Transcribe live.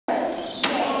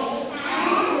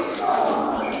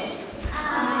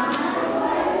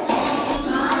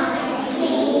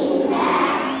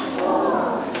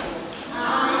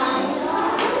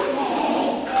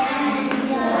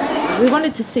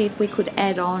wanted to see if we could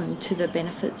add on to the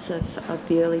benefits of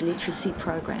the early literacy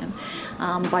program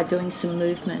by doing some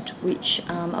movement, which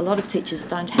a lot of teachers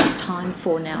don't have time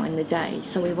for now in the day.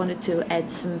 So we wanted to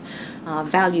add some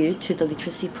value to the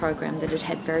literacy program that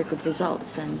had very good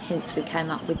results, and hence we came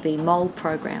up with the MOLE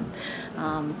program,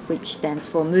 which stands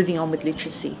for Moving On with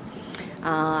Literacy.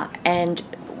 And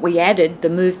we added the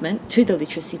movement to the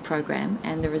literacy program,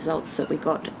 and the results that we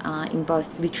got in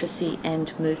both literacy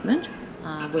and movement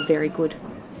were very good.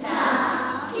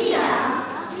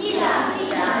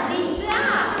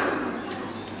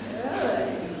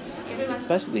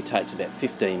 Basically takes about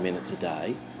 15 minutes a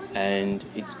day, and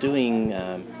it's doing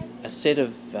a set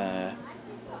of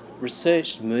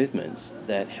researched movements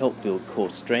that help build core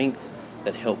strength,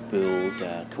 that help build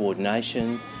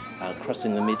coordination,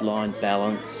 crossing the midline,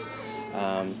 balance,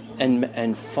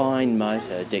 and fine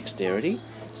motor dexterity.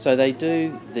 So they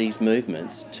do these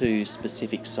movements to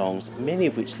specific songs, many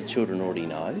of which the children already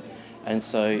know, and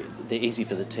so they're easy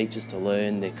for the teachers to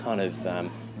learn. They're kind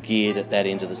of geared at that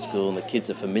end of the school, and the kids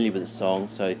are familiar with the song,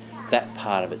 so that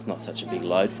part of it's not such a big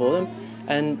load for them,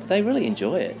 and they really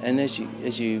enjoy it. And as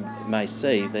you may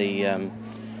see,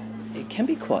 it can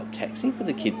be quite taxing for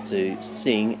the kids to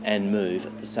sing and move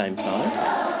at the same time.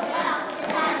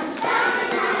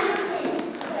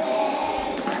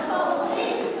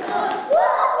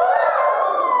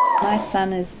 My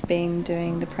son has been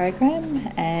doing the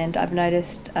program, and I've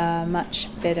noticed a much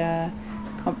better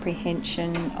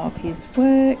comprehension of his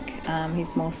work.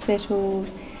 He's more settled.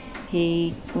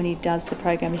 When he does the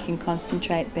program, he can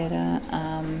concentrate better,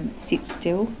 sit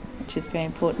still, which is very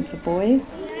important for boys.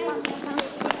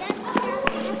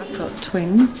 I've got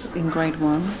twins in grade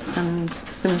 1, and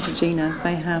similar to Gina,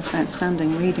 they have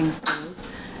outstanding reading skills.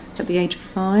 At the age of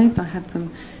 5, I had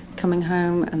them coming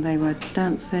home and they were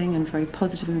dancing and very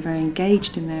positive and very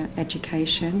engaged in their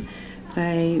education.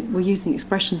 They were using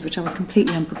expressions which I was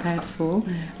completely unprepared for,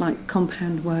 like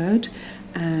compound word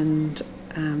and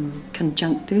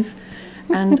conjunctive,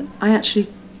 and I actually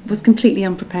was completely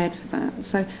unprepared for that.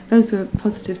 So those were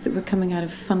positives that were coming out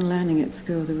of fun learning at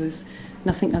school. There was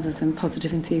nothing other than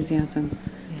positive enthusiasm,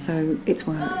 so it's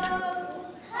worked.